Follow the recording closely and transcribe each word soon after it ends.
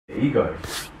ego.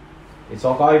 It's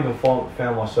like I even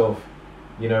found myself,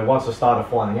 once I started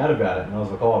finding out about it, and I was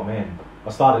like, oh man, I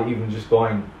started even just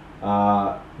going,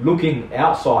 looking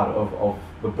outside of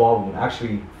the Bible and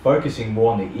actually focusing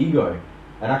more on the ego,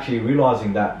 and actually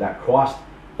realizing that Christ,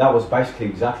 that was basically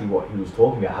exactly what he was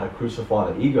talking about, how to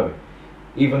crucify the ego.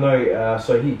 Even though,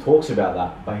 so he talks about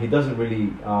that, but he doesn't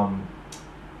really,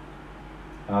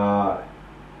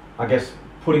 I guess,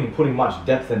 putting much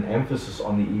depth and emphasis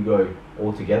on the ego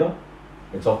altogether.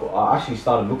 It's like I actually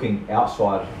started looking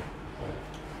outside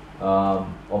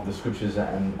of the scriptures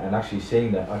and actually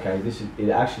seeing that, okay,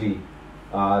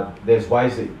 there's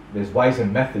ways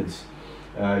and methods,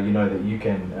 that you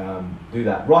can do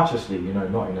that righteously,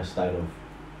 not in a state of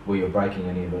where you're breaking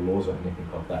any of the laws or anything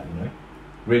like that,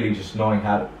 really just knowing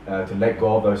how to let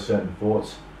go of those certain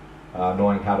thoughts,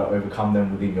 knowing how to overcome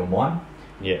them within your mind.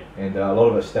 Yeah. And a lot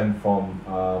of it stemmed from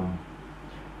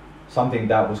something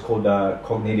that was called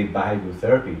cognitive behavioral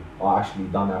therapy. I actually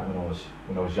done that when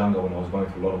I was younger, when I was going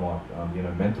through a lot of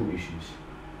my mental issues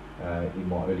in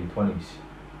my early 20s.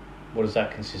 What does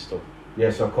that consist of? Yeah,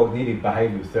 so cognitive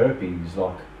behavioral therapy is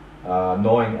like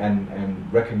knowing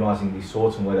and recognizing these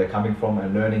thoughts and where they're coming from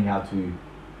and learning how to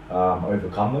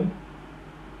overcome them.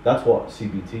 That's what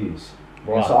CBT is.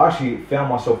 Right. And so I actually found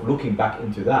myself looking back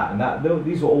into that, and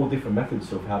these are all different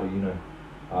methods of how to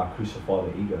crucify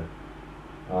the ego.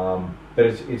 But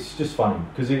it's just funny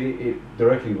because it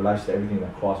directly relates to everything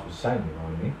that Christ was saying. You know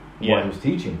what I mean? Yeah. What he was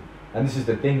teaching, and this is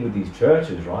the thing with these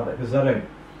churches, right? Because they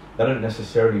don't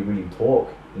necessarily really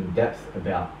talk in depth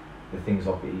about the things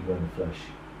like the ego and the flesh.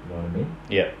 You know what I mean?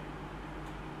 Yeah.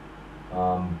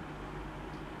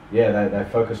 They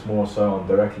focus more so on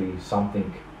directly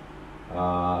something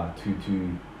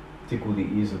to tickle the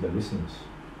ears of the listeners.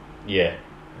 Yeah.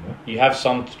 You have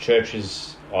some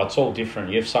churches, it's all different.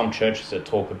 You have some churches that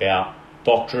talk about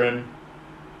doctrine,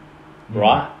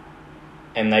 right?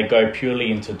 And they go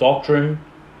purely into doctrine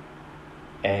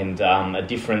and a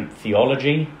different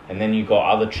theology. And then you've got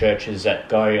other churches that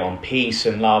go on peace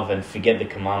and love and forget the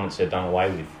commandments they're done away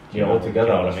with.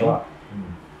 Altogether, that's what I mean? right.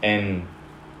 And,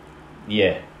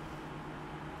 yeah.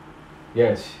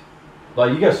 Yes.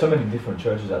 Like, you get so many different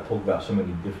churches that talk about so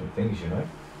many different things,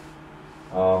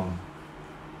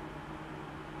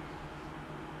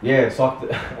 it's like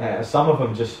some of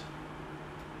them just,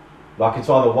 like, it's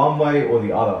either one way or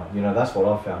the other. That's what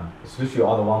I've found. It's literally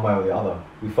either one way or the other.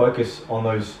 We focus on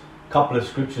those couple of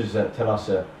scriptures that tell us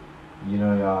that, we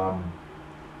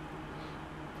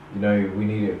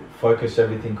need to focus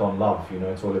everything on love.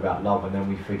 It's all about love, and then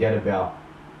we forget about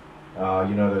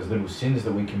those little sins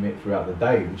that we commit throughout the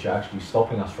day, which are actually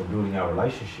stopping us from building our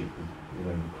relationship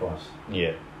with Christ.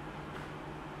 Yeah.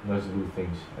 And those little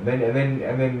things, and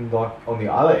then like on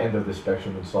the other end of the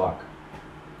spectrum, it's like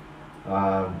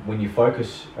when you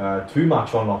focus too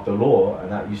much on like the law,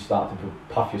 and that you start to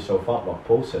puff yourself up, like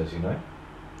Paul says.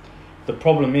 The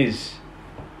problem is,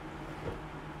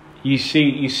 you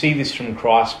see this from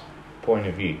Christ's point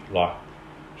of view. Like,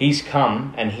 he's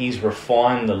come and he's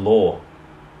refined the law.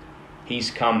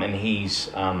 He's come and he's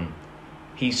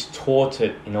taught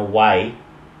it in a way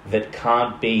that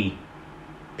can't be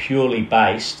purely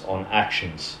based on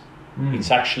actions.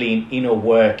 It's actually an inner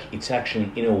work. It's actually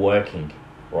an inner working,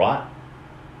 right?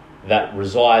 That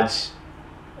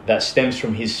stems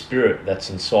from his spirit that's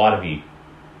inside of you.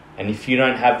 And if you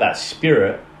don't have that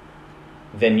spirit,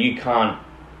 then you can't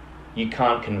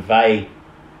convey,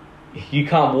 you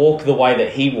can't walk the way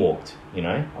that he walked,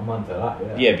 I'm onto that,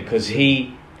 yeah. Yeah, because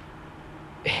he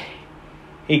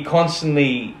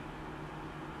constantly,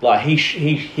 like,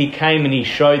 he came and he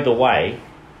showed the way,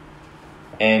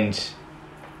 and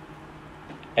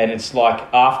it's like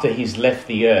after he's left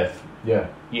the earth,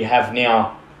 you have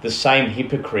now the same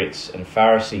hypocrites and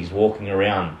Pharisees walking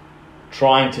around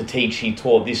trying to teach. He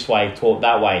taught this way, taught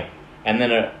that way, and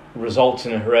then it results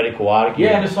in a heretical argument.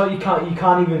 Yeah, and it's like you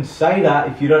can't even say that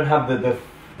if you don't have the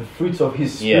fruits of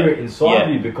his spirit inside of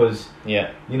you, because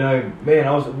man, we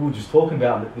were just talking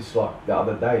about this like the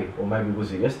other day, or maybe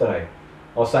was it yesterday.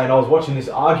 I was saying I was watching this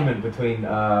argument between two,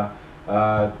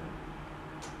 I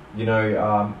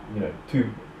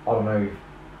don't know.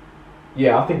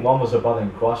 Yeah, I think one was a brother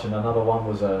in Christ and another one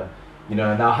was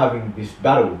now having this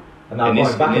battle. And now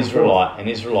going back and forth. An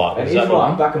Israelite. An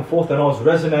Israelite, back and forth. And I was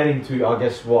resonating to, I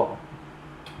guess, what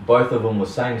both of them were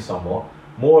saying somewhat.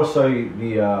 More so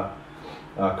the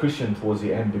Christian towards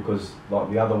the end, because like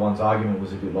the other one's argument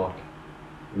was a bit like,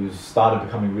 it started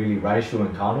becoming really racial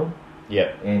and carnal.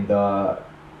 Yeah. And I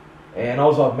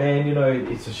was like, man,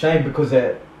 it's a shame, because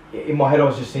in my head I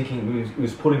was just thinking, it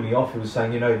was putting me off. It was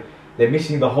saying, they're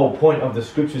missing the whole point of the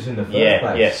scriptures in the first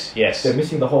place. Yes. They're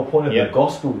missing the whole point of the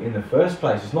gospel in the first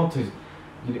place. It's not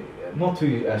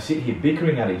to sit here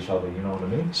bickering at each other. You know what I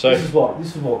mean? So this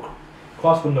is what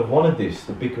Christ wouldn't have wanted.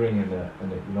 The bickering and the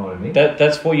you know what I mean?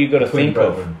 That's what you got to think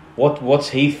brethren. of. What's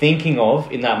he thinking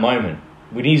of in that moment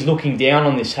when he's looking down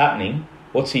on this happening?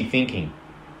 What's he thinking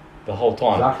the whole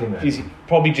time? Exactly, man. He's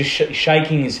probably just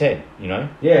shaking his head. You know?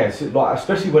 Yeah, it's like,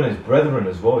 especially when it's brethren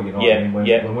as well. You know what I mean?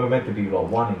 When we're meant to be like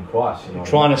one in Christ. You know,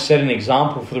 trying to set an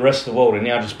example for the rest of the world, and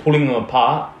now just pulling them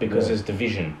apart because there's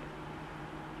division.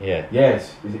 Yeah. Yeah,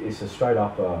 it's a straight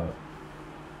up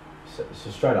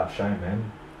shame,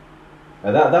 man.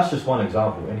 That's just one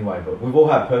example, anyway. But we've all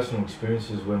had personal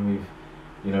experiences when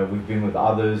we've been with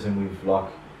others, and we've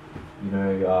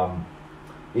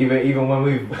even when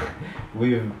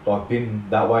we've like been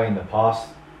that way in the past.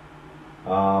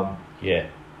 Yeah.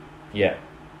 You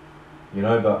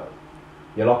know, but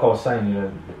yeah, like I was saying, you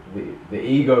know, the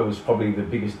ego was probably the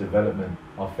biggest development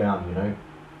I found. You know.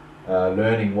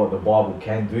 Learning what the Bible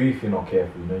can do if you're not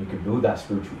careful. You know, you can build that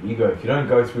spiritual ego. If you don't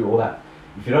go through all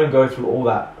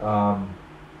that,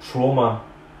 trauma,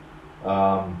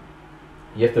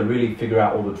 you have to really figure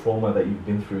out all the trauma that you've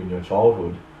been through in your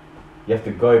childhood. You have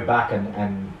to go back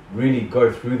and really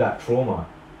go through that trauma,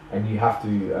 and you have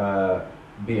to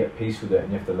be at peace with it,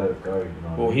 and you have to let it go. You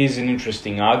know. Well, here's an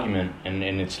interesting argument, and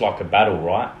it's like a battle,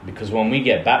 right? Because when we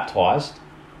get baptized,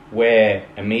 we're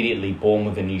immediately born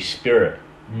with a new spirit.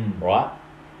 Right?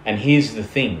 And here's the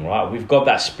thing, right? We've got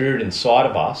that spirit inside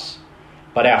of us,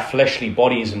 but our fleshly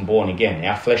body isn't born again.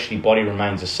 Our fleshly body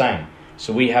remains the same.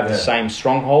 So we have the same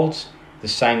strongholds, the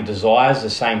same desires, the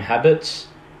same habits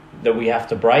that we have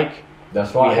to break.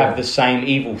 That's right. We have the same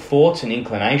evil thoughts and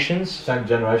inclinations. Same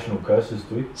generational curses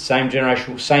too. Same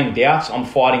doubts. I'm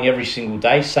fighting every single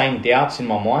day. Same doubts in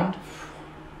my mind.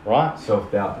 Right?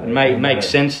 Self-doubt. It makes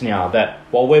sense now that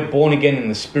while we're born again in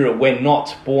the spirit, we're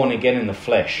not born again in the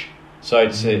flesh. So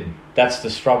it's that's the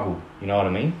struggle. You know what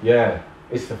I mean? Yeah.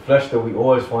 It's the flesh that we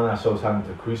always find ourselves having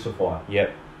to crucify.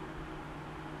 Yep.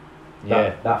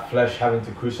 That flesh having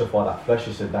to crucify, that flesh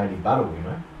is a daily battle, you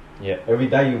know? Yeah. Every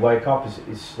day you wake up,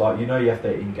 it's like, you know, you have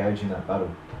to engage in that battle.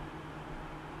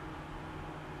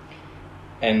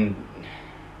 And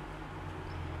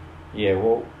yeah,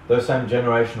 well, those same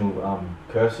generational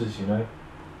curses, you know,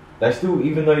 they still,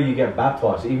 even though you get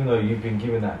baptized, even though you've been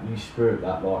given that new spirit,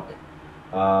 that like,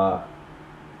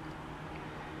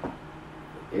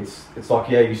 it's like,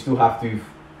 yeah, you still have to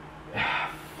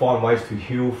find ways to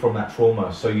heal from that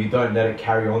trauma, so you don't let it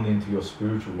carry on into your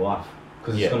spiritual life,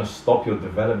 because it's going to stop your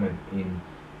development in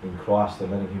Christ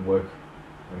and letting Him work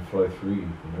and flow through you.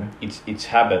 You know, it's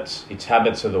habits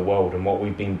of the world and what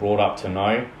we've been brought up to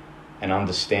know and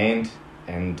understand.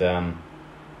 And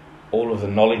all of the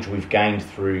knowledge we've gained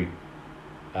through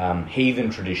heathen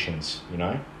traditions, you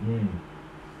know.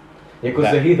 Yeah,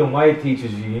 because the heathen way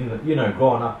teaches you, you know,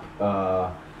 growing up,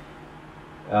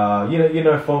 you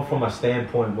know, from a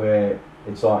standpoint where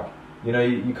it's like, you know,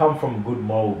 you come from a good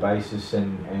moral basis,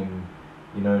 and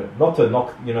you know, not to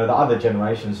knock, you know, the other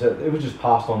generations, it was just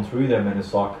passed on through them, and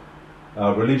it's like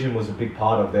religion was a big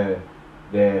part of their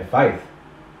faith.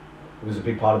 It was a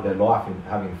big part of their life in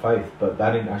having faith, but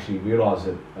they didn't actually realise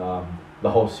it,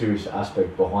 the whole serious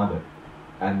aspect behind it,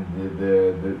 and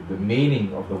the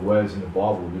meaning of the words in the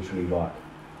Bible. Literally, like,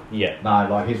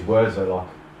 like His words are like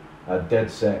dead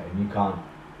set, and you can't.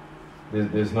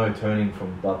 There's no turning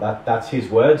from that. That's His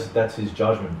words. That's His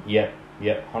judgment.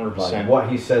 100%. Like, what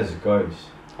He says goes.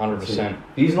 100%.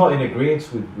 He's not in agreement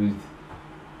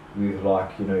with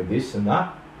like, you know, this and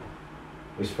that.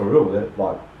 It's for real. That,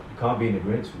 like, you can't be in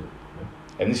agreement with it.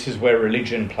 And this is where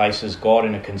religion places God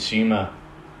in a consumer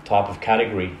type of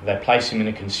category. They place Him in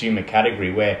a consumer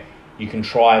category where you can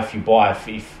try if you buy.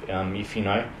 If you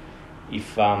know,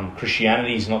 if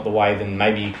Christianity is not the way, then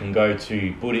maybe you can go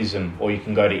to Buddhism or you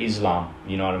can go to Islam.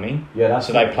 You know what I mean? Yeah.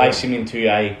 So they place Him into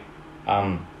a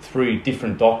through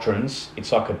different doctrines.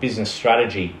 It's like a business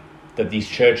strategy that these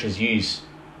churches use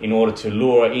in order to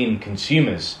lure in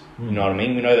consumers. You know what I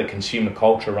mean? We know that consumer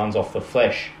culture runs off the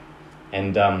flesh,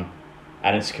 and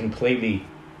it's completely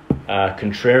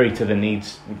contrary to the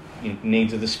needs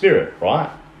of the spirit,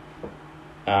 right?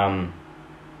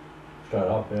 Straight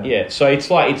up, yeah. Yeah. So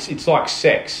it's like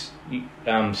sex, you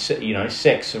know,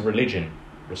 sex of religion.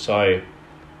 So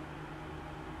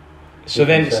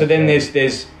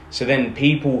then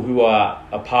people who are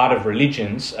a part of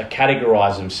religions are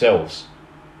categorize themselves.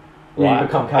 Right? You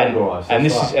become categorized.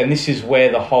 And this is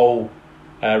where the whole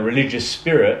religious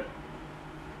spirit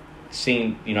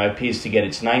appears to get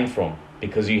its name from,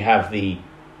 because you have the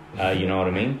you know what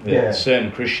I mean,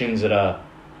 certain Christians that are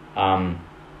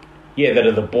that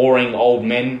are the boring old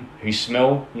men who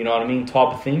smell, you know what I mean,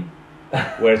 type of thing,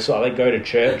 where it's like they go to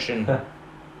church and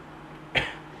do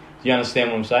you understand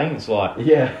what I'm saying? It's like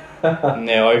and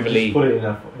they're overly just put it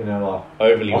in a like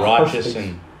overly righteous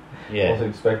and I was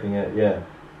expecting it,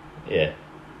 yeah.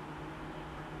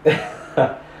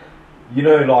 You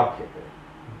know, like,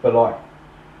 but like,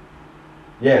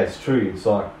 yeah, it's true. It's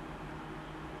like,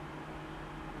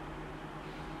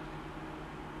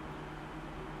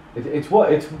 it's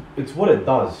what it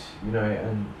does, you know.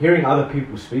 And hearing other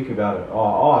people speak about it,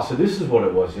 so this is what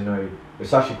it was, you know.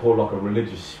 It's actually called like a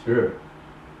religious spirit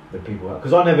that people have.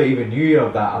 Because I never even knew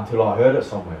of that until I heard it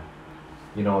somewhere.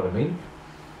 You know what I mean?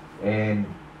 And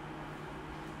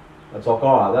it's like,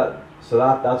 alright,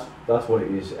 that's what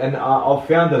it is. And I've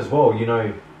found as well, you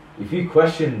know, if you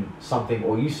question something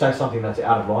or you say something that's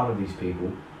out of line with these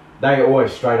people, they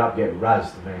always straight up get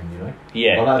razzed, man, you know?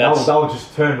 Yeah. Like they'll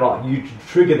just turn right, you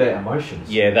trigger their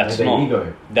emotions. Yeah, that's their not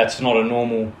ego. That's not a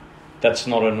normal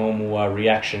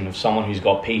reaction of someone who's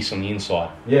got peace on the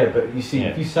inside. Yeah, but you see,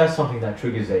 if you say something that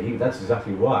triggers their ego, that's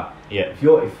exactly right. Yeah. If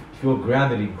you're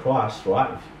grounded in Christ,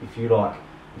 right? If you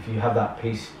have that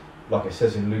peace, like it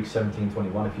says in Luke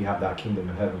 17:21, if you have that kingdom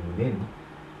of heaven within,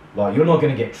 like you're not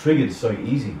going to get triggered so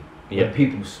easy when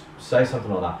people say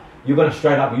something like that. You're going to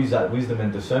straight up use that wisdom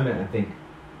and discernment and think,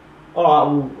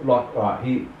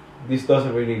 this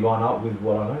doesn't really line up with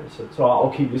what I know, so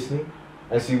I'll keep listening.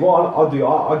 And see, what I'll do,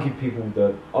 I give people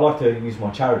I like to use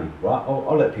my charity, right?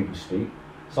 I'll let people speak.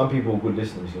 Some people are good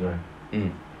listeners, you know.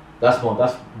 Mm. That's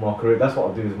my career. That's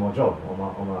what I do as my job. I'm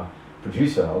a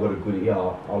producer. I've got a good ear.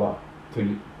 I like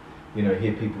to, you know,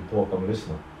 hear people talk. I'm a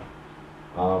listener.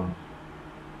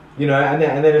 You know, and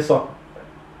then it's like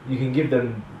you can give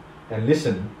them and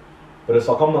listen, but it's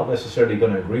like I'm not necessarily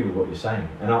going to agree with what you're saying,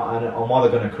 and I'm either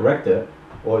going to correct it,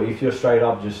 or if you're straight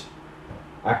up just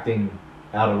acting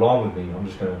out of line with me, I'm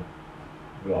just going to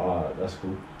be like, alright, that's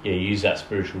cool. Yeah, use that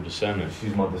spiritual discernment. Just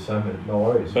use my discernment, no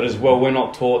worries. But as well, we're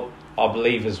not taught, I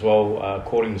believe as well,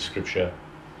 according to Scripture,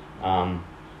 that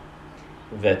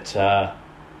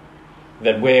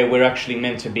we're actually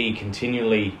meant to be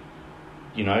continually,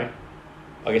 you know,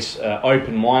 I guess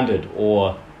open-minded,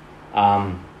 or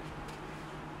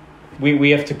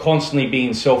we have to constantly be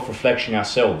in self-reflection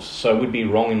ourselves. So we'd be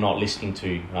wrong in not listening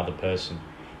to another person,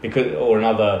 or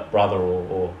another brother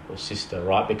or sister,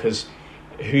 right? Because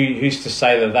who's to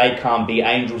say that they can't be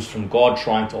angels from God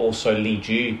trying to also lead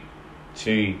you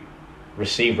to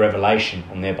receive revelation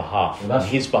on their behalf, on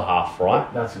His behalf,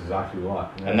 right? That's exactly right.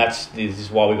 Yeah. And this is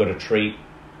why we've got to treat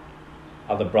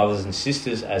other brothers and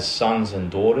sisters as sons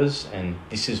and daughters, and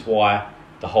this is why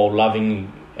the whole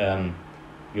loving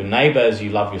your neighbour as you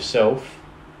love yourself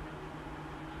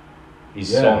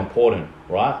is so important,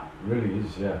 right? It really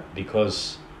is, yeah.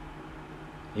 Because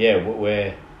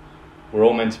we're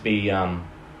all meant to be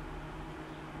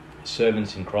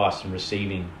servants in Christ and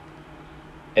receiving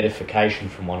edification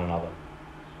from one another.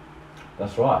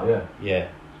 That's right, yeah. Yeah.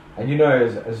 And you know,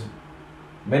 as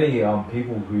many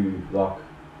people who like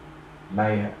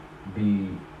may be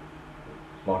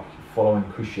like following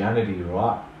Christianity,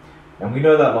 right? And we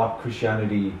know that like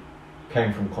Christianity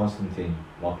came from Constantine,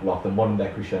 like the modern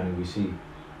day Christianity we see.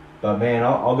 But man,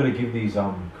 I've got to give these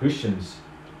Christians,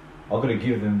 I've got to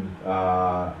give them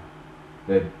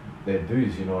their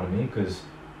dues, you know what I mean? Because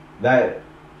that,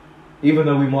 even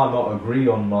though we might not agree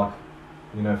on like,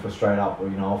 you know, for straight up, or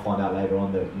you know, I'll find out later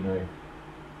on that, you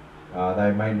know,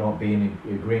 they may not be in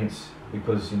agreement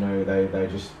because, you know, they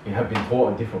just have been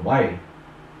taught a different way.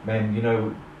 Man, you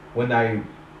know, when they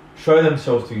show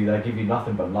themselves to you, they give you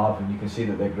nothing but love, and you can see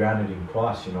that they're grounded in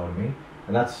Christ, you know what I mean?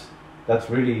 And that's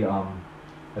really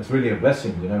a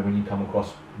blessing, you know, when you come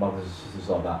across brothers and sisters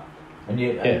like that. And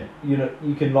you know,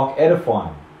 you can like edify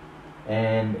them,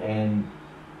 and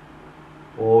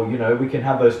or, you know, we can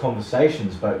have those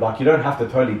conversations, but like you don't have to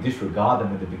totally disregard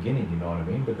them at the beginning, you know what I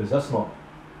mean? Because that's not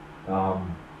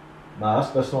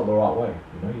that's not the right way,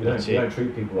 you know. You don't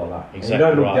treat people like that. Exactly. And you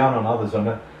don't look down on others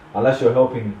unless you're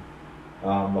helping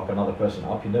like another person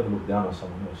up. You never look down on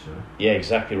someone else, you know. Yeah,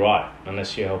 exactly right.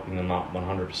 Unless you're helping them up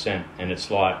 100%. And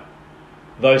it's like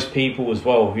those people as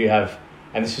well who have,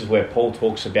 and this is where Paul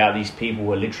talks about these people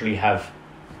who literally have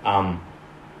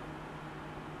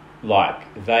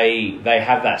like they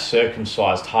have that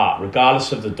circumcised heart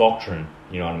regardless of the doctrine,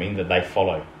 you know what I mean, that they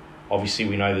follow. Obviously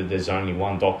we know that there's only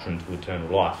one doctrine to eternal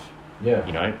life. Yeah.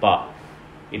 You know, but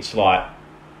it's like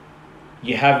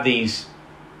you have these,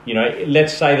 you know,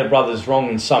 let's say the brother's wrong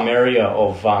in some area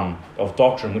of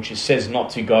doctrine, which it says not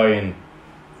to go in.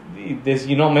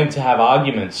 You're not meant to have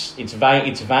arguments. It's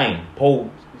vain.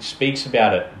 Paul speaks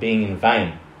about it being in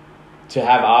vain. To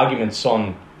have arguments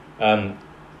on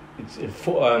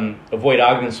avoid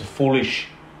arguments of foolish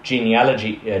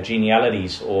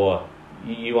genealogies, or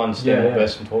you understand what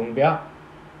verse I'm talking about.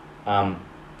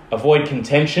 Avoid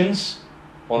contentions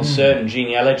on certain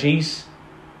genealogies,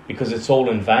 because it's all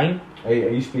in vain. Are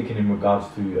you speaking in regards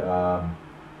to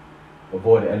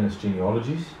avoid endless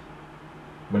genealogies?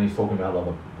 When he's talking about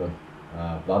like the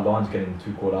bloodlines getting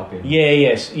too caught up in...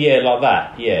 like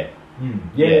that, yeah.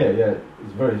 Yeah.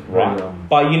 It's very right.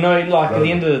 But you know, like, at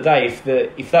the end of the day,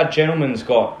 if that gentleman's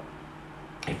got...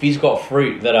 If he's got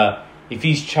fruit that are... If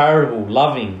he's charitable,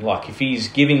 loving, like if he's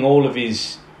giving all of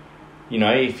his... You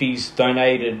know, if he's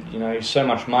donated, you know, so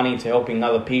much money to helping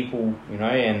other people, you know,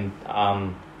 and...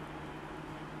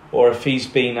 or if he's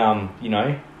been, you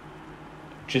know,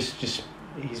 just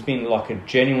he's been like a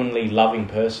genuinely loving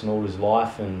person all his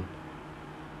life, and,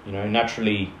 you know,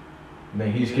 naturally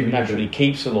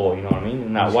keeps the law, you know what I mean,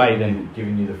 in that way, then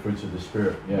giving you the fruits of the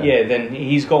Spirit. Yeah, then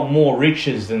he's got more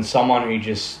riches than someone who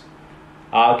just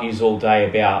argues all day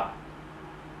about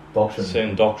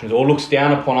certain doctrines, or looks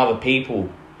down upon other people.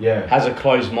 Yeah. Has a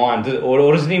closed mind,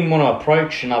 or doesn't even want to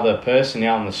approach another person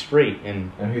out on the street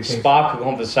and spark a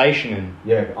conversation.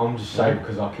 And I'm just saved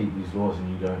because I keep these laws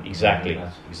and you don't. Exactly.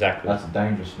 Exactly. That's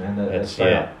dangerous, man. That's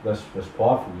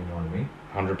prideful. You know what I mean?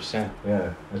 100%.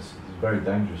 Yeah, it's very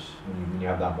dangerous when you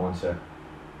have that mindset.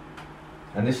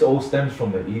 And this all stems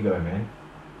from the ego, man.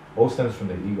 All stems from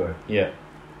the ego. Yeah.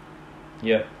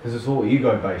 Yeah. Because it's all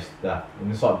ego-based, that.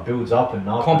 And it's like builds up and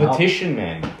up. Competition,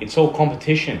 and up. Man. It's all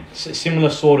competition. Similar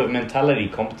sort of mentality,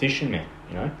 competition, man.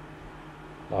 You know?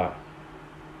 Like...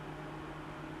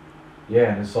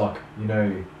 Yeah, and it's like, you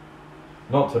know,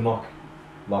 not to knock,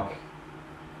 like...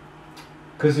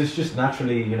 Because it's just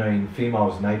naturally, you know, in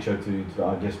females' nature to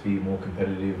I guess, be more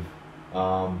competitive,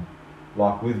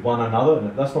 like, with one another.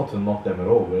 And that's not to knock them at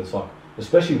all, but it's like,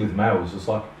 especially with males, it's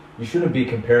like, you shouldn't be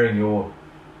comparing your...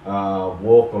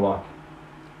 walk, or like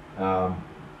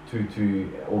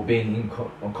or being in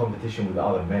competition with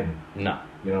other men. No.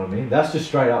 You know what I mean? That's just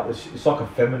straight up, it's like a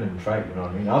feminine trait, you know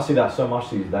what I mean? I see that so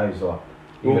much these days, like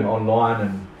even online,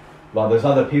 and like there's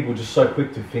other people just so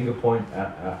quick to finger point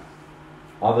at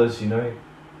others, you know?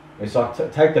 It's like,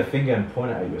 take the finger and point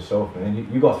it at yourself, man.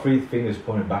 You got 3 fingers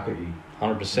pointing back at you. 100%. You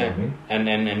know what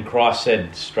I mean? And Christ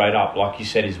said straight up, like you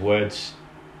said, his words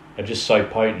are just so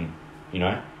potent, you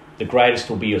know? The greatest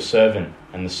will be your servant,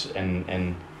 and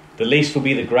the least will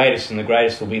be the greatest, and the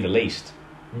greatest will be the least.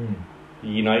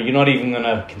 You know, you're not even going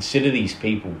to consider these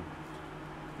people,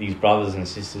 these brothers and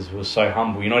sisters who are so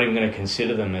humble. You're not even going to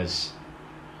consider them as,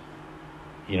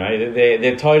 you know,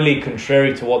 they're totally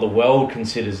contrary to what the world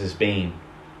considers as being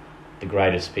the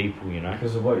greatest people. You know,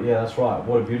 because of that's right.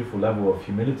 What a beautiful level of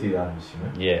humility that is. You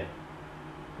know. Yeah.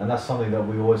 And that's something that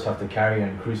we always have to carry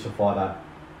and crucify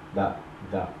that.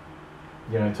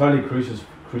 You know, totally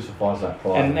crucifies that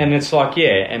pride. And it's like,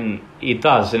 and it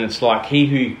does. And it's like, he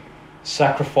who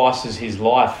sacrifices his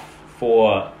life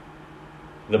for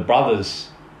the brothers,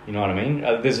 you know what I mean?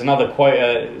 There's another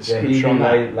quote, scripture on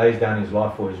that. Lays down his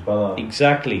life for his brother.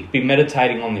 Exactly. Been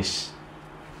meditating on this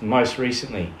most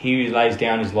recently. He who lays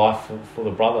down his life for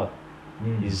the brother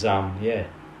is, I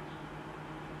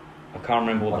can't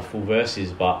remember what the full verse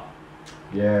is, but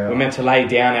we're meant to lay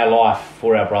down our life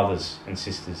for our brothers and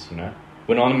sisters, you know?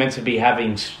 We're not meant to be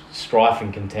having strife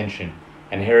and contention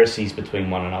and heresies between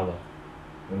one another.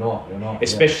 We're not.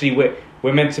 Especially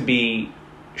we're meant to be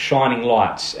shining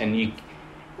lights, and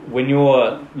when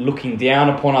you're looking down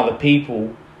upon other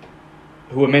people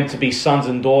who are meant to be sons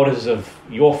and daughters of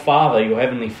your Father, your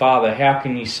Heavenly Father, how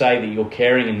can you say that you're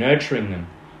caring and nurturing them?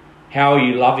 How are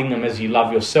you loving them as you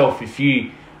love yourself? If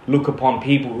you look upon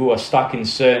people who are stuck in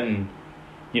certain,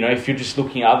 you know, if you're just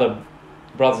looking at other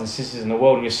brothers and sisters in the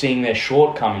world and you're seeing their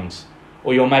shortcomings,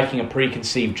 or you're making a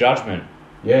preconceived judgment.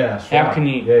 Yeah, that's right.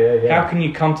 How can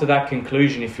you come to that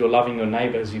conclusion if you're loving your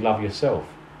neighbour as you love yourself?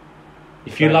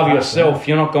 If you love yourself,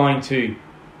 you're not going to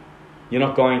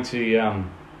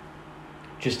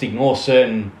just ignore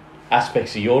certain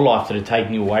aspects of your life that are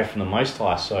taking you away from the Most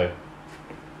High. So,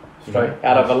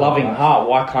 out of a loving heart,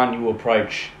 why can't you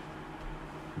approach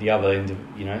the other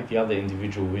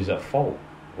individual who's at fault?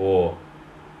 Or,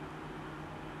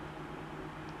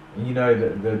 you know,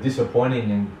 the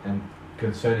disappointing and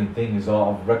concerning thing is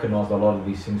I've recognised a lot of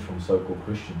these things from so-called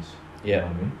Christians. Yeah. You know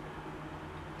what I mean?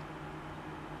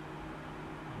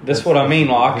 That's what I mean.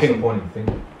 Like, I can, disappointing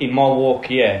thing. in my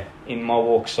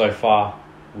walk so far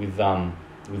with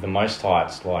the Most High,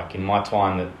 it's like in my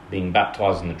time being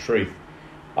baptised in the truth,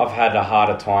 I've had a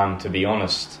harder time, to be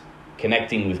honest,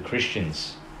 connecting with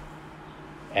Christians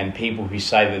and people who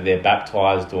say that they're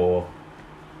baptised or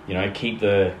keep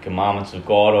the commandments of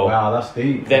God, or Wow, that's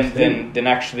deep. That's deep. than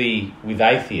actually with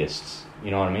atheists.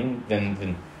 You know what I mean?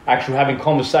 Than actually having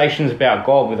conversations about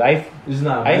God with Isn't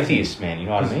that amazing? atheists, man. You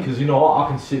know what I mean? Because you know what, I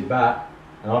can sit back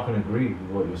and I can agree with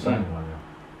what you're saying right now,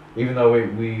 even though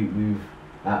we've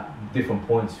at different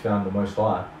points found the Most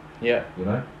High. Yeah.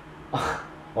 I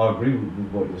agree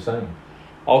with what you're saying.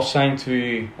 I was saying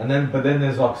to... But then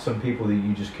there's like some people that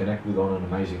you just connect with on an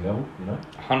amazing level,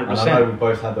 100%. And I know we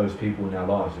both had those people in our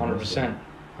lives. 100%.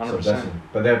 100%.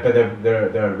 But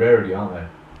they're a rarity, aren't they?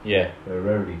 Yeah. They're a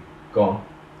rarity. Go on.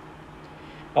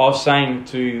 I was saying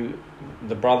to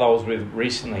the brother I was with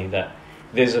recently that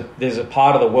there's a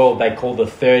part of the world they call the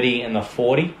 30 and the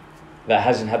 40 that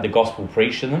hasn't had the gospel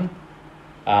preached to them.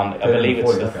 I believe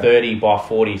it's the 30 by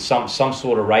 40, some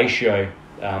sort of ratio.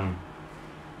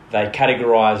 They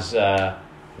categorize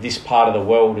this part of the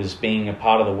world as being a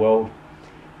part of the world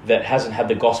that hasn't had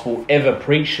the gospel ever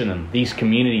preached to them. These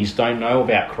communities don't know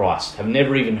about Christ, have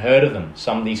never even heard of them,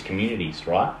 some of these communities,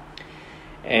 right?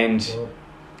 And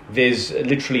there's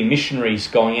literally missionaries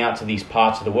going out to these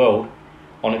parts of the world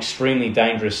on extremely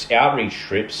dangerous outreach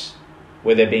trips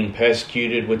where they're being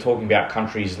persecuted. We're talking about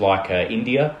countries like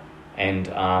India and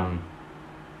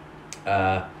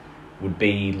would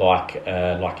be like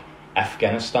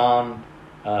Afghanistan,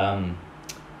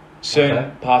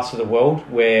 certain parts of the world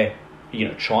where,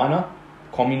 China,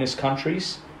 communist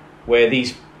countries, where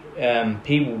these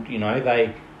people,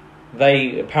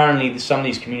 they apparently, some of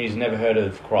these communities never heard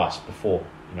of Christ before,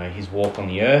 his walk on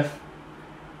the earth,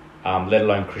 let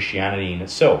alone Christianity in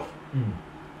itself.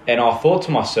 And I thought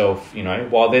to myself,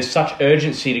 while there's such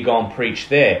urgency to go and preach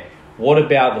there, what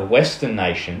about the Western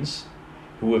nations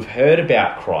who have heard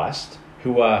about Christ,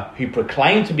 who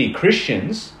proclaim to be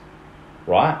Christians,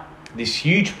 right? This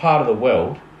huge part of the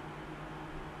world,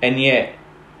 and yet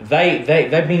they've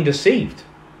been deceived.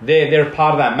 They're a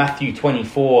part of that Matthew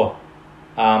 24.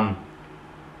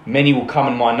 Many will come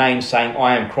in my name, saying,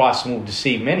 "I am Christ," and will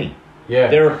deceive many. Yeah.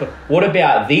 What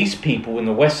about these people in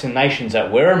the Western nations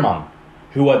that we're among,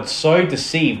 who are so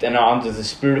deceived and are under the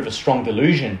spirit of a strong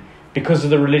delusion because of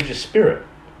the religious spirit?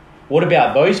 What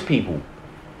about those people?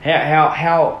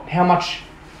 How much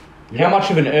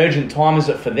of an urgent time is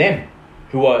it for them,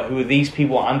 who are these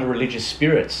people are under religious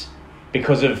spirits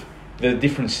because of the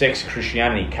different sects of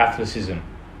Christianity, Catholicism,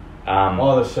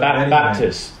 there's so many,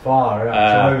 Baptist, far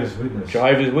out.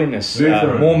 Jehovah's Witness,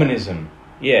 Lutheran, Mormonism,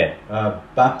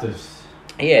 Baptist,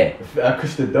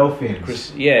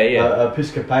 Christadelphians,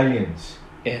 Episcopalians.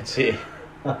 Yeah, that's it.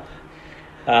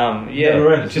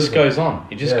 It just goes on.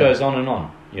 It just goes on and on.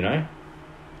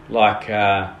 Like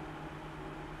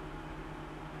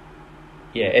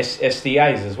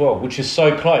SDAs as well, which is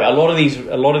so close. A lot of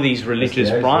these religious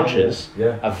SDAs, branches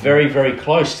are very, very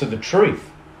close to the truth.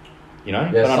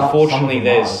 But unfortunately,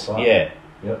 there's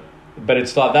But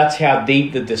it's like that's how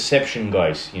deep the deception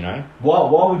goes.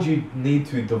 Why would you need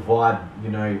to divide?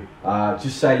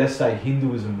 Let's say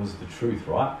Hinduism was the truth,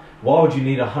 right? Why would you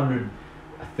need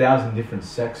 100,000 different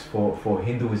sects for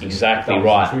Hinduism? Exactly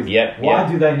right. Why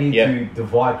do they need to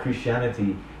divide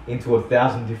Christianity into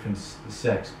 1,000 different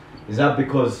sects? Is that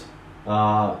because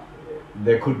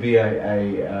there could be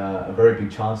a very big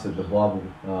chance that the Bible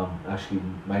actually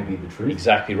may be the truth?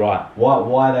 Exactly right.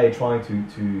 Why are they trying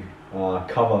to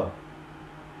cover?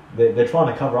 They're trying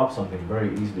to cover up something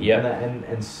very easily. Yep.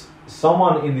 And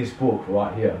someone in this book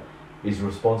right here is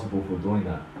responsible for doing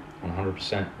that.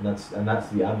 100%. And that's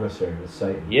the adversary, that's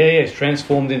Satan. Yeah, it's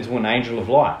transformed into an angel of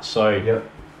light. So,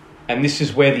 and this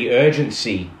is where the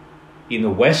urgency in the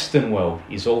Western world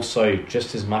is also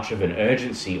just as much of an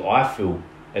urgency, I feel,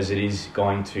 as it is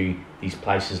going to these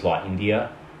places like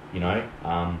India,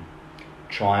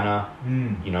 China,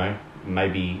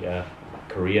 maybe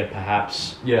Korea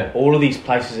perhaps. Yeah. All of these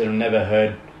places that have never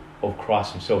heard of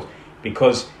Christ themselves.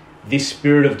 Because this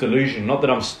spirit of delusion, not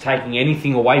that I'm taking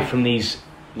anything away from these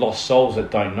lost souls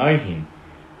that don't know him,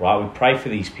 right? We pray for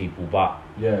these people, but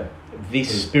this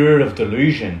spirit of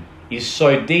delusion is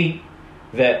so deep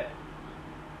that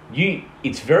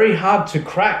it's very hard to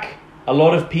crack a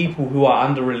lot of people who are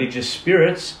under religious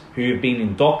spirits, who have been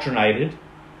indoctrinated,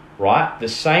 right? The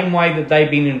same way that they've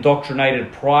been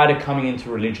indoctrinated prior to coming into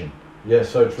religion. Yeah,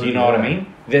 so true. Do you know what I mean?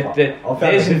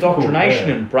 There's indoctrination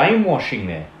and brainwashing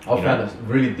there. I found it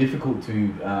really difficult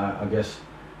to,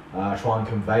 try and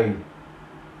convey.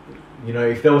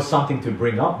 If there was something to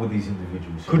bring up with these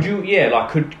individuals. Could you? Yeah,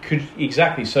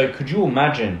 exactly. So could you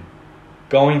imagine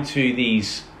going to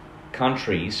these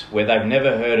countries where they've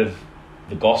never heard of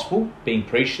the gospel being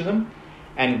preached to them,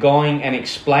 and going and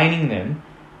explaining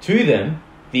to them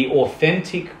the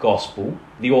authentic gospel,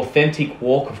 the authentic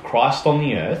walk of Christ on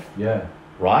the earth,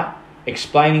 right?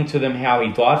 Explaining to them how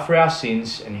he died for our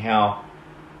sins and how,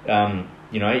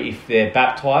 if they're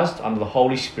baptized under the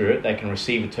Holy Spirit, they can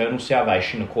receive eternal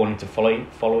salvation according to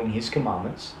following his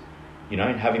commandments,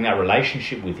 and having that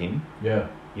relationship with him. Yeah.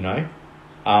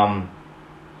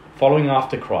 Following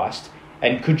after Christ.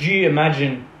 And could you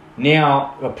imagine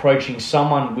now approaching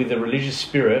someone with a religious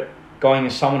spirit, going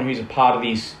as someone who's a part of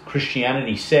these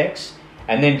Christianity sects,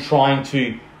 and then trying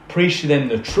to preach to them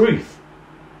the truth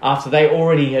after they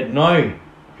already know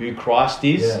who Christ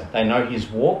is, they know his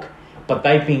walk, but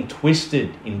they've been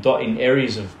twisted in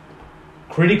areas of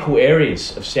critical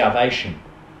areas of salvation.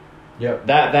 Yep.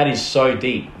 That is so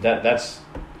deep. It's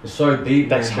so deep.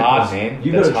 That's hard, man.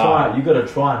 You got to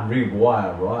try and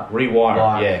rewire, right?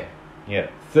 Rewire. Yeah.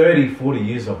 30, 40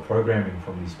 years of programming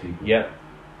from these people. Yep.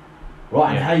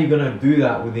 Right, and how are you going to do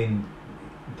that within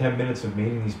 10 minutes of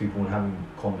meeting these people and having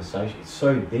conversation? It's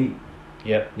so deep.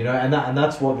 Yep. And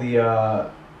that's what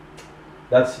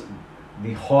that's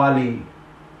the highly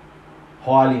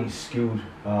skilled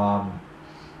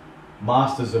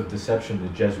masters of deception, the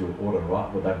Jesuit order,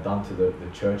 right? What they've done to the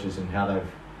churches and how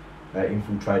they've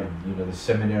infiltrated, the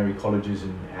seminary colleges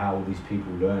and how all these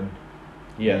people learn.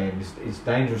 Yeah. And it's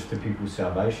dangerous to people's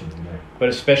salvation, But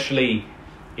especially,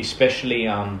 because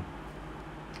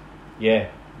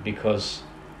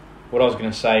what I was going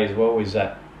to say as well is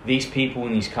that these people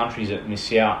in these countries that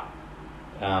miss out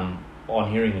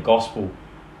on hearing the gospel,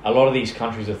 a lot of these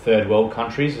countries are third world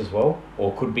countries as well,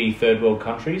 or could be third world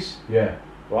countries. Yeah.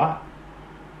 Right?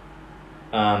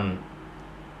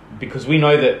 Because we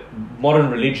know that modern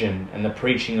religion and the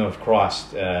preaching of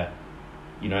Christ,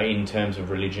 in terms of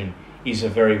religion, is a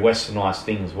very westernized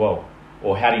thing as well.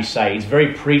 Or how do you say? It's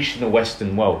very preached in the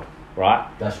Western world, right?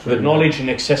 That's true. The knowledge and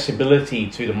accessibility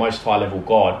to the most high level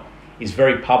God is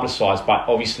very publicized, but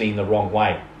obviously in the wrong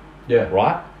way. Yeah.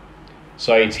 Right?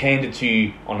 So it's handed to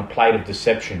you on a plate of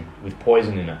deception with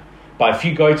poison in it. But if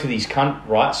you go to these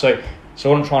right? So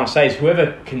what I'm trying to say is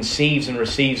whoever conceives and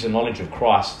receives the knowledge of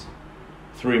Christ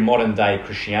through modern day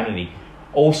Christianity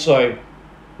also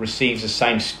receives the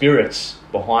same spirits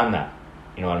behind that.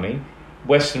 You know what I mean?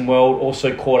 Western world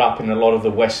also caught up in a lot of the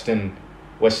Western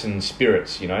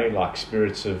spirits, like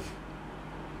spirits of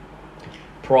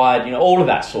pride, all of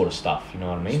that sort of stuff, you know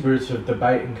what I mean? Spirits of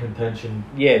debate and contention.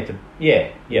 Yeah. But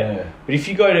if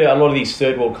you go to a lot of these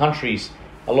third world countries,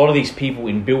 a lot of these people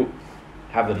inbuilt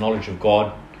have the knowledge of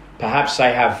God. Perhaps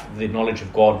they have the knowledge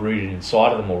of God rooted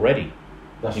inside of them already.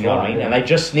 That's you know what I mean? Yeah. And they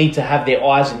just need to have their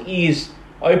eyes and ears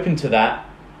open to that,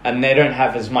 and they don't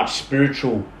have as much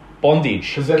spiritual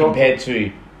bondage compared to,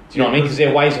 do you know what I mean? Because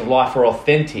their ways of life are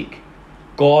authentic,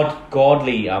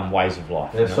 godly ways of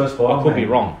life. They're so spot on. I could be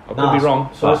wrong.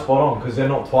 So spot on, because they're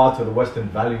not tied to the Western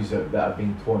values that are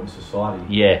being taught in society.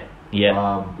 Yeah.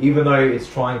 Even though it's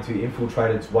trying to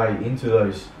infiltrate its way into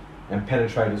those and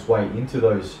penetrate its way into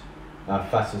those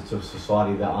facets of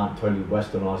society that aren't totally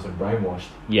westernized and brainwashed.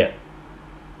 Yeah.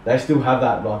 They still have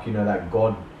that, that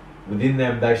God within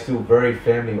them. They're still very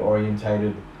family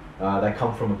orientated. They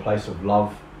come from a place of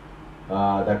love.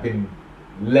 They've been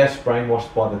less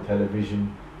brainwashed by the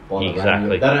television, by the radio.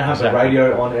 They don't have the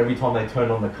radio on every time they turn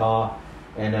on the car,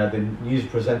 and the news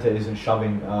presenter isn't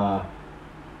shoving the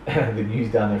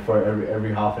news down their throat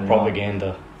every half an hour.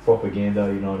 Propaganda,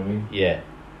 you know what I mean? Yeah.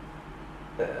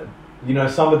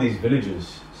 Some of these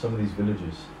villages,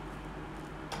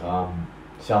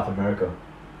 South America,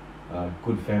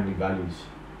 good family values.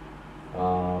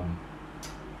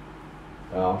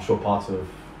 I'm sure parts of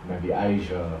maybe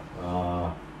Asia,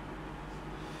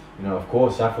 of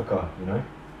course Africa,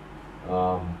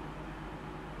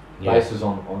 places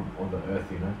on the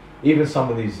earth, even some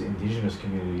of these indigenous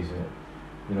communities,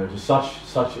 just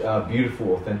such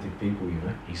beautiful, authentic people,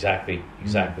 Exactly.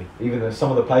 Even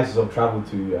some of the places I've travelled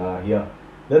to here,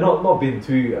 they're not been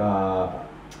too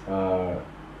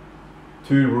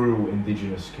rural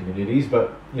indigenous communities,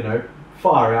 but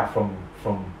far out from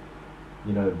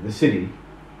the city,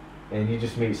 and you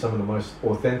just meet some of the most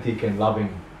authentic and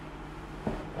loving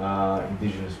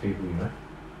indigenous people,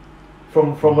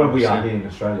 from where we are here in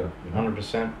Australia.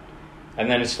 100%. And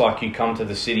then it's like you come to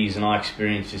the cities, and I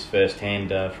experienced this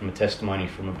firsthand from a testimony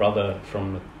from a brother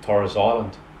from Thursday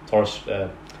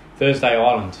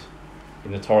Island,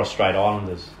 in the Torres Strait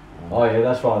Islanders. Oh yeah,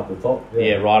 that's right at the top.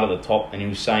 Yeah, right at the top. And he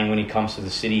was saying when he comes to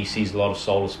the city, he sees a lot of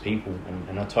soulless people,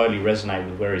 and I totally resonate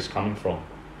with where he's coming from.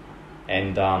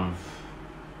 And I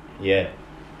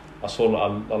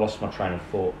lost my train of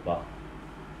thought, but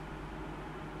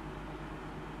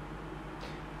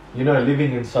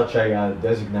living in such a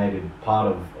designated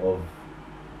part of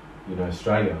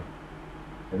Australia,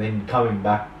 and then coming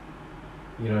back,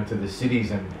 to the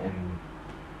cities and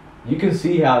you can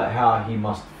see how he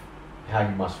must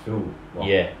feel. Like,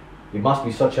 Yeah. it must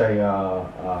be such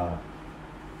a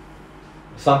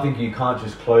something you can't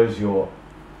just close your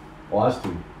eyes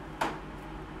to.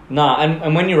 No,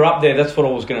 and when you're up there, that's what I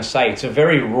was going to say. It's a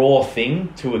very raw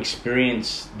thing to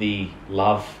experience the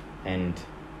love and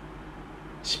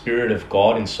Spirit of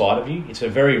God inside of you. It's a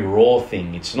very raw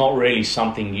thing. It's not really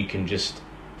something you can just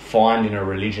find in a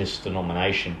religious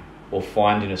denomination or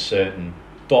find in a certain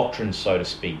doctrine, so to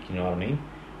speak. You know what I mean?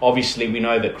 Obviously, we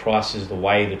know that Christ is the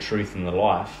way, the truth, and the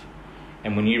life.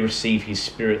 And when you receive His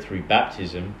Spirit through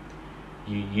baptism,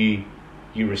 you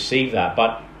receive that.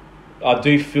 But I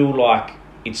do feel like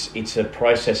it's a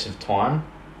process of time,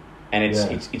 and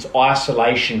it's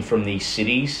isolation from these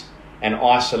cities and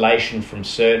isolation from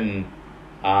certain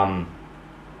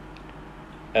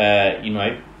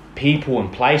people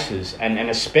and places, and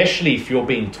especially if you're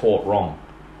being taught wrong,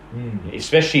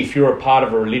 especially if you're a part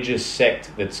of a religious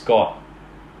sect that's got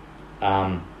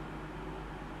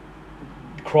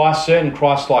certain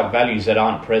Christ-like values that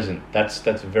aren't present. That's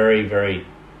a very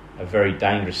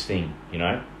dangerous thing, you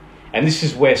know. And this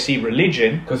is where, see,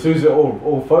 religion... Because who's it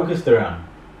all focused around?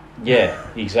 Yeah,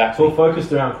 exactly. It's all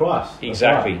focused around Christ.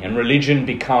 Exactly. Right. And religion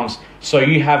becomes... So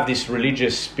you have this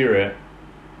religious spirit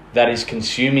that is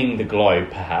consuming the globe,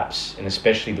 perhaps, and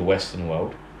especially the Western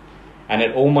world, and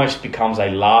it almost becomes a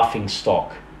laughing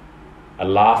stock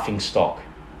of...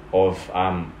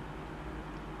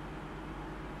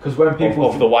 Because when people...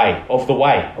 Of the way,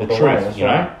 the truth, you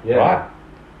know? Right? Yeah. Right?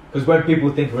 Because when people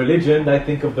think religion, they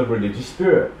think of the religious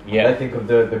spirit. Yeah. They think of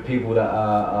the people that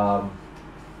are,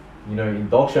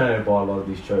 indoctrinated by a lot of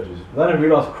these churches. They don't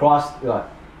realize Christ,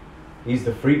 He's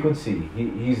the frequency.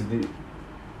 He's the...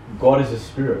 God is a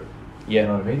spirit. Yeah. You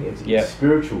know what I mean? It's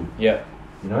spiritual. Yeah.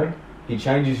 You know? He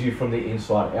changes you from the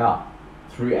inside out.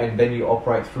 And then you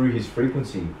operate through His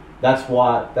frequency. That's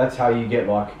how you get,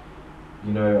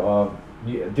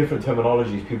 different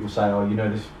terminologies. People say,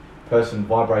 this person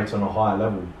vibrates on a higher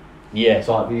level. Yeah. It's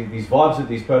like these vibes of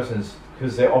these persons,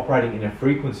 because they're operating in a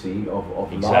frequency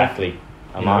of exactly.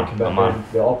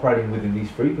 life. They're operating within these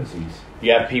frequencies.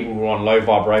 You have people who are on low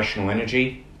vibrational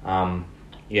energy.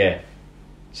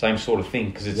 Same sort of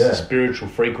thing, because it's a spiritual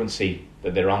frequency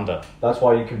that they're under. That's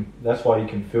why you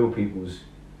can feel people's,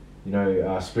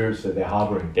 spirits that they're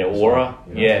harboring. Their aura.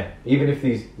 Even if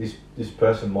this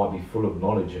person might be full of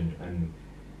knowledge and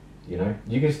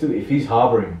you can still, if he's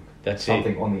harboring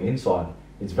something on the inside,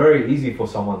 it's very easy for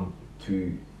someone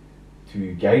to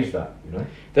gauge that,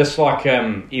 That's like,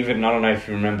 even, I don't know if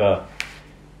you remember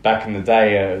back in the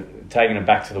day, taking it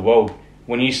back to the world,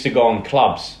 when you used to go on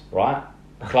clubs, right?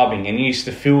 Clubbing, and you used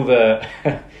to feel the,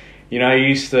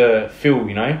 the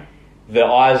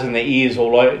eyes and the ears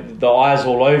all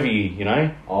over you,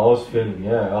 I was feeling,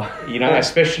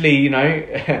 especially,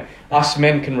 us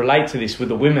men can relate to this with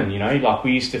the women, like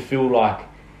we used to feel like,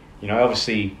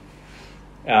 obviously,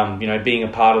 being a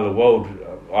part of the world,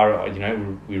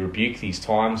 we rebuke these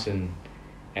times and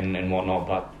whatnot,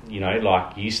 but you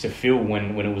used to feel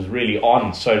when it was really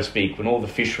on, so to speak, when all the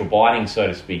fish were biting, so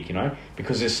to speak,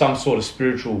 because there's some sort of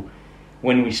spiritual,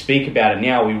 when we speak about it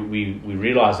now, we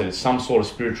realise that it's some sort of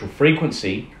spiritual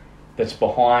frequency that's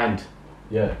behind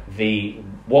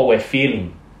what we're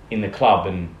feeling in the club,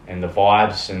 and the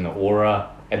vibes and the aura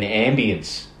and the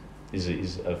ambience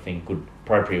is I think good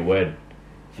appropriate word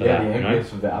for that. The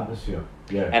ambience of the atmosphere.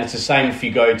 Yeah. And it's the same if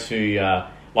you go to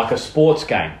like a sports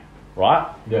game,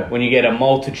 right? Yeah. When you get a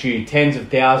multitude, tens of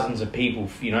thousands of people,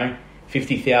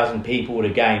 50,000 people at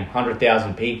a game,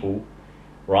 100,000 people,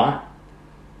 right?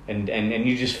 And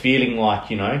you're just feeling like,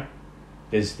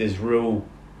 there's real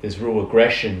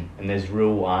aggression, and there's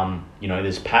real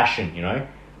there's passion,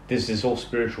 This is all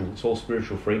spiritual. It's all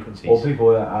spiritual frequencies. All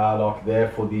people that are there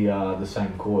for the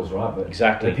same cause, right? But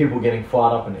exactly. People getting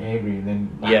fired up and angry, and then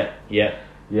yeah.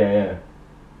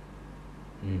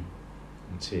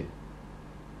 That's it.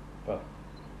 But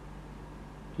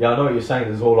I know what you're saying.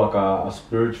 There's all like a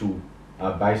spiritual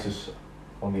basis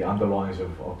on the underlyings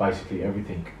of basically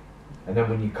everything, and then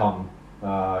when you come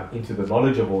into the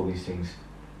knowledge of all these things,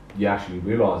 you actually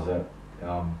realise that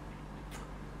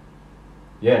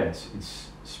it's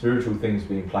spiritual things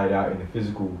being played out in the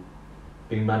physical,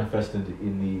 being manifested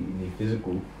in the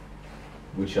physical,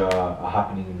 which are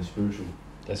happening in the spiritual.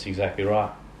 That's exactly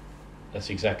right.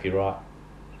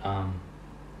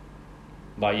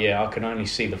 But I can only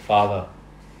see the Father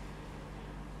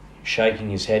shaking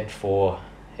his head for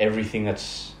everything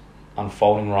that's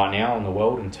unfolding right now in the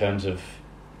world in terms of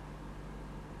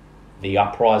the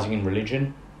uprising in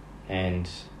religion, and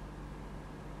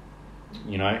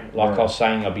I was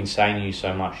saying, I've been saying to you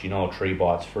so much, a tree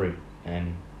by its fruit,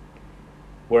 and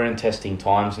we're in testing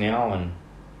times now, and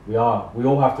We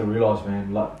all have to realise,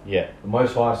 man, like, yeah, the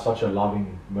Most High is such a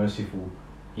loving, merciful,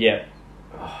 yeah,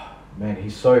 man,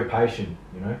 he's so patient,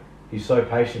 you know? He's so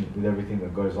patient with everything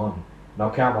that goes on. And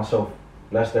I count myself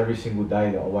blessed every single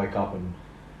day that I wake up, and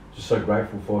just so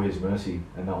grateful for his mercy,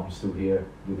 and that I'm still here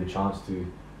with a chance to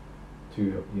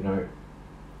you know,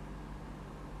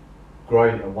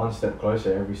 grow one step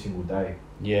closer every single day.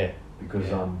 yeah, Because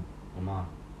yeah.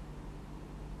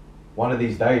 one of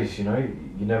these days, you know,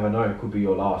 you never know, it could be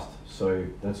your last. So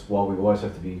that's why we always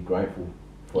have to be grateful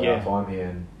for Yeah. our time here.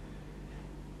 And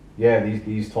yeah,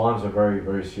 these times are very,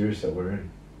 very serious that we're in.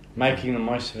 Making the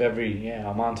most of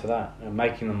I'm on to that.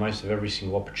 Making the most of every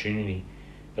single opportunity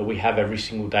that we have every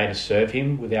single day to serve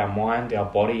him with our mind, our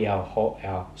body,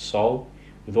 our soul,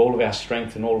 with all of our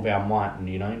strength and all of our might. And,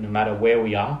 you know, no matter where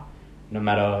we are, no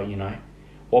matter, you know,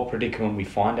 what predicament we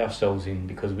find ourselves in,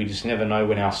 because we just never know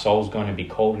when our soul's going to be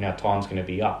cold and our time's going to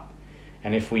be up.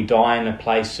 And if we die in a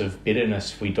place of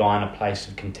bitterness, if we die in a place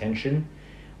of contention,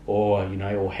 or, you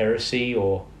know, or heresy,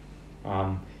 or,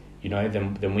 you know,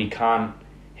 then we can't.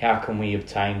 How can we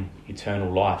obtain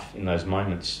eternal life in those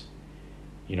moments?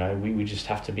 You know, we just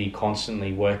have to be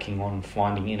constantly working on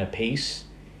finding inner peace,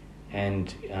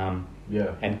 and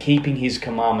and keeping his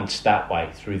commandments that way,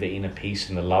 through the inner peace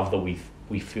and the love that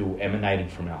we feel emanating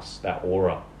from us, that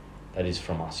aura that is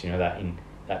from us, you know,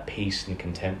 that peace and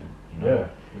contentment, you know?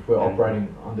 Yeah, if we're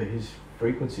operating under his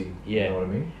frequency, yeah. You know what I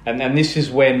mean? And this is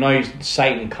where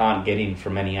Satan can't get in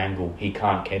from any angle. He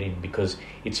can't get in because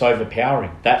it's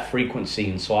overpowering. That frequency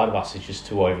inside of us is just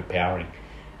too overpowering,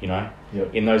 you know?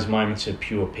 Yep. In those moments of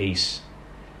pure peace,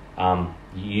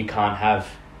 you can't have,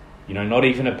 you know, not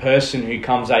even a person who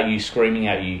comes at you screaming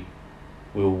at you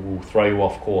will throw you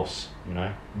off course, you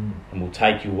know, and will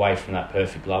take you away from that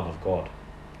perfect love of God.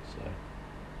 So,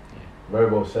 yeah. Very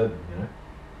well said, you know.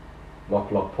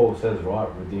 Like Paul says, right,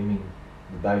 redeeming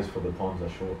the days for the times are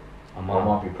short. I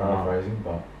might be paraphrasing,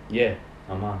 but yeah,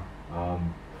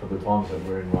 for the times that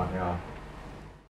we're in right now,